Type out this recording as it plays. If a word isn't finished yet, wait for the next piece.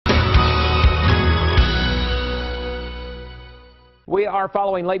We are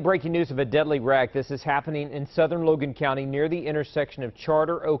following late breaking news of a deadly wreck. This is happening in southern Logan County near the intersection of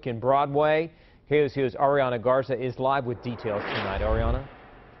Charter, Oak, and Broadway. KOCO's Ariana Garza is live with details tonight. Ariana?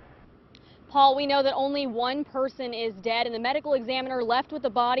 Paul, we know that only one person is dead, and the medical examiner left with the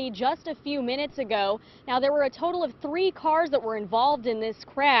body just a few minutes ago. Now, there were a total of 3 cars that were involved in this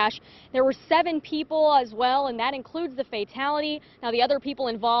crash. There were 7 people as well, and that includes the fatality. Now, the other people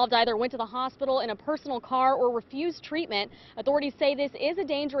involved either went to the hospital in a personal car or refused treatment. Authorities say this is a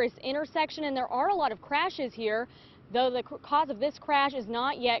dangerous intersection, and there are a lot of crashes here. Though the cause of this crash is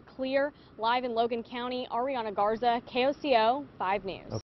not yet clear. Live in Logan County, Ariana Garza, KOCO 5 News.